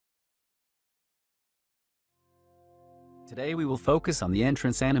Today we will focus on the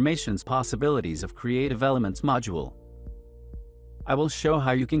entrance animations possibilities of Creative Elements module. I will show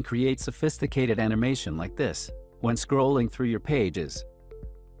how you can create sophisticated animation like this when scrolling through your pages.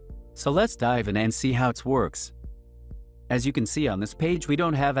 So let's dive in and see how it works. As you can see on this page, we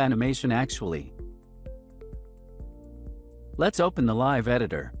don't have animation actually. Let's open the live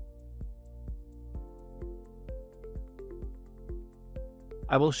editor.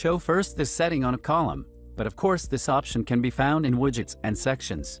 I will show first this setting on a column, but of course this option can be found in widgets and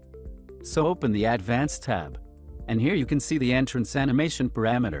sections. So open the Advanced tab, and here you can see the entrance animation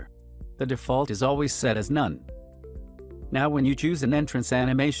parameter. The default is always set as none. Now when you choose an entrance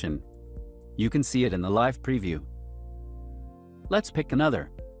animation, you can see it in the live preview. Let's pick another,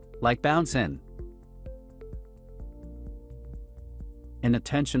 like Bounce In. An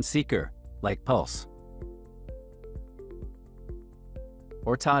attention seeker, like Pulse.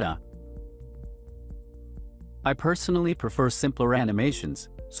 Or Tada. I personally prefer simpler animations,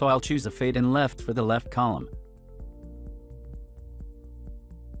 so I'll choose a fade in left for the left column.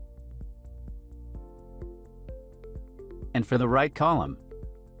 And for the right column,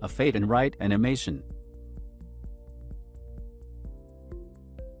 a fade in right animation.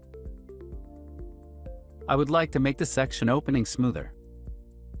 I would like to make the section opening smoother,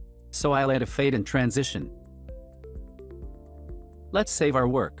 so I'll add a fade in transition. Let's save our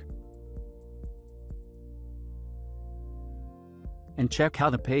work. And check how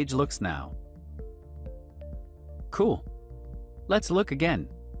the page looks now. Cool. Let's look again.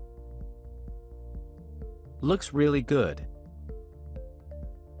 Looks really good.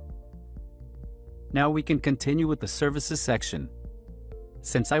 Now we can continue with the services section.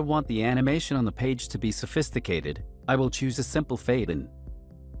 Since I want the animation on the page to be sophisticated, I will choose a simple fade-in.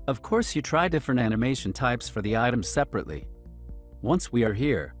 Of course, you try different animation types for the items separately. Once we are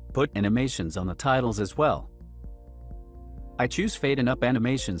here, put animations on the titles as well. I choose fade in up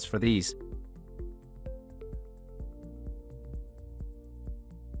animations for these.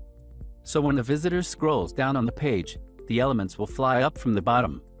 So when the visitor scrolls down on the page, the elements will fly up from the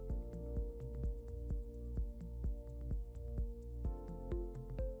bottom.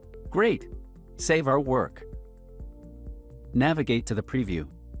 Great! Save our work. Navigate to the preview.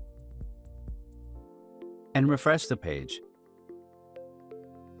 And refresh the page.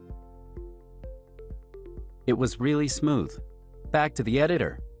 It was really smooth. Back to the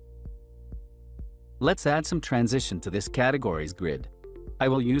editor. Let's add some transition to this categories grid. I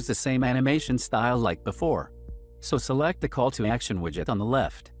will use the same animation style like before, so select the call to action widget on the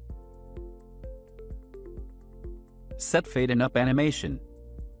left. Set fade in up animation.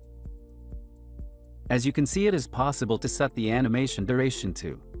 As you can see, it is possible to set the animation duration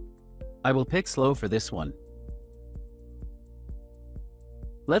to. I will pick slow for this one.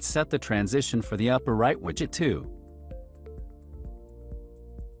 Let's set the transition for the upper right widget too.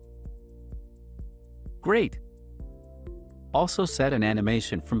 Great! Also set an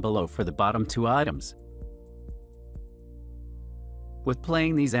animation from below for the bottom two items. With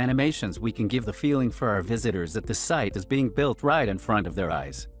playing these animations, we can give the feeling for our visitors that the site is being built right in front of their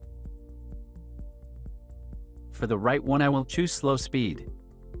eyes. For the right one, I will choose slow speed.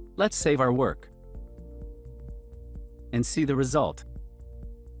 Let's save our work and see the result.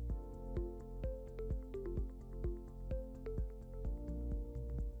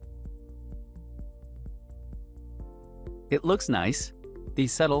 It looks nice.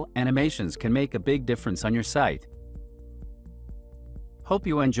 These subtle animations can make a big difference on your site. Hope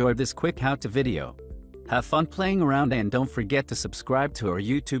you enjoyed this quick how-to video. Have fun playing around and don't forget to subscribe to our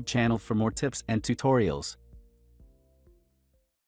YouTube channel for more tips and tutorials.